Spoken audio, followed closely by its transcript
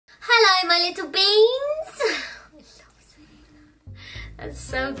little beans. I love saying that. That's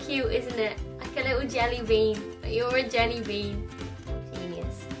so cute, isn't it? Like a little jelly bean. But you're a jelly bean.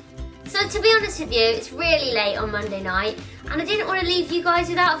 Genius. So to be honest with you, it's really late on Monday night and I didn't want to leave you guys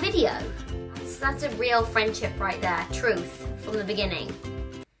without a video. That's a real friendship right there. Truth from the beginning.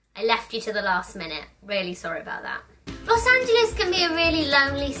 I left you to the last minute. Really sorry about that. Los Angeles can be a really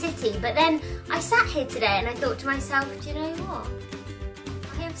lonely city, but then I sat here today and I thought to myself, do you know what?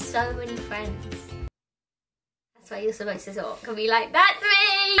 I have so many friends. That's why you're supposed to talk and be like, that's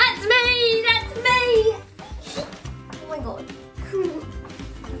me! That's me! That's me! Oh my god.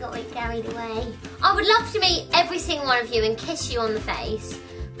 I got way carried away. I would love to meet every single one of you and kiss you on the face,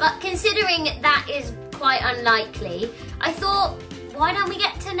 but considering that is quite unlikely, I thought, why don't we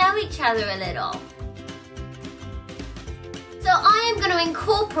get to know each other a little? So I am going to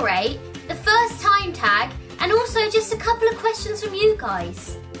incorporate the first time tag and also just a couple of questions from you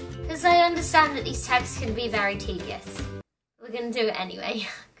guys. Because I understand that these tags can be very tedious. We're going to do it anyway,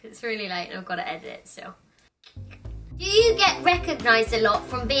 because it's really late and I've got to edit it, so. Do you get recognised a lot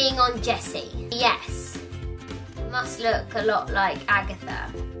from being on Jessie? Yes. You must look a lot like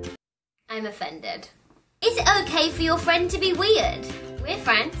Agatha. I'm offended. Is it okay for your friend to be weird? We're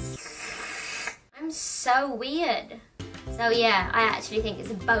friends. I'm so weird. So yeah, I actually think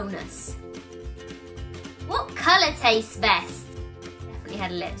it's a bonus. What colour tastes best? Definitely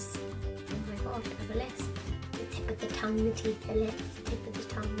had a list. Oh my gosh, I have a list. The tip of the tongue, the teeth, the lips. The tip of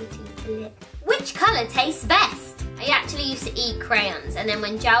the tongue, the teeth, the lip. Which colour tastes best? I actually used to eat crayons, and then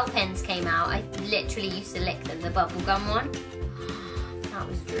when gel pens came out, I literally used to lick them, the bubblegum one. That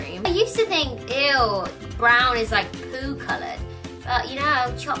was a dream. I used to think, ew, brown is like poo coloured. But you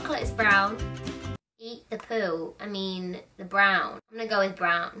know, chocolate is brown. Eat the poo, I mean the brown. I'm gonna go with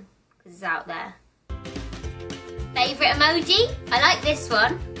brown, because it's out there. Favourite emoji? I like this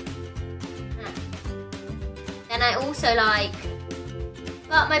one. Then I also like,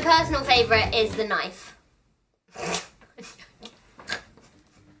 but my personal favourite is the knife.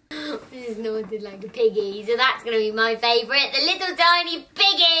 This is noted like a piggy, so that's gonna be my favourite, the little tiny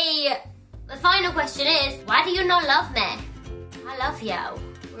piggy! The final question is, why do you not love me? I love you.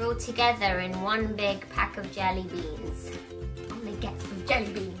 We're all together in one big pack of jelly beans. I'm gonna get some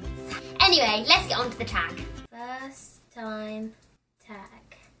jelly beans. Anyway, let's get on to the tag. First time tag.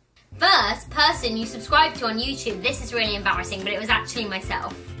 First person you subscribed to on YouTube. This is really embarrassing, but it was actually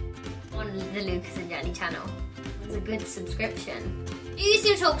myself on the Lucas and Jenny channel. It was a good subscription. Do you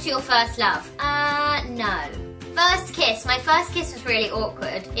still talk to your first love? No. First kiss. My first kiss was really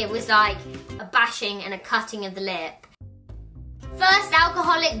awkward. It was like a bashing and a cutting of the lip. First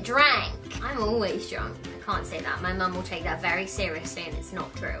alcoholic drank. I'm always drunk. I can't say that. My mum will take that very seriously and it's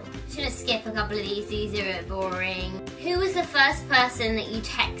not true. I'm just gonna skip a couple of these. These are a bit boring. Who was the first person that you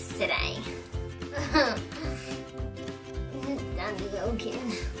text today? Dandy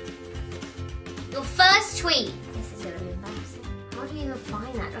Logan. Your first tweet. This is really embarrassing. How do you even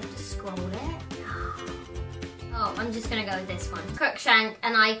find that? Do I have to scroll it? Oh, I'm just gonna go with this one. Crookshank,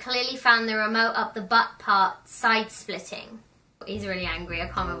 and I clearly found the remote up the butt part side splitting. He's really angry, I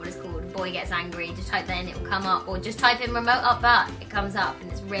can't remember what it's called. Boy gets angry, just type that in, it will come up. Or just type in remote up butt, it comes up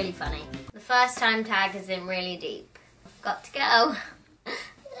and it's really funny. The first time tag has been really deep. Got to go.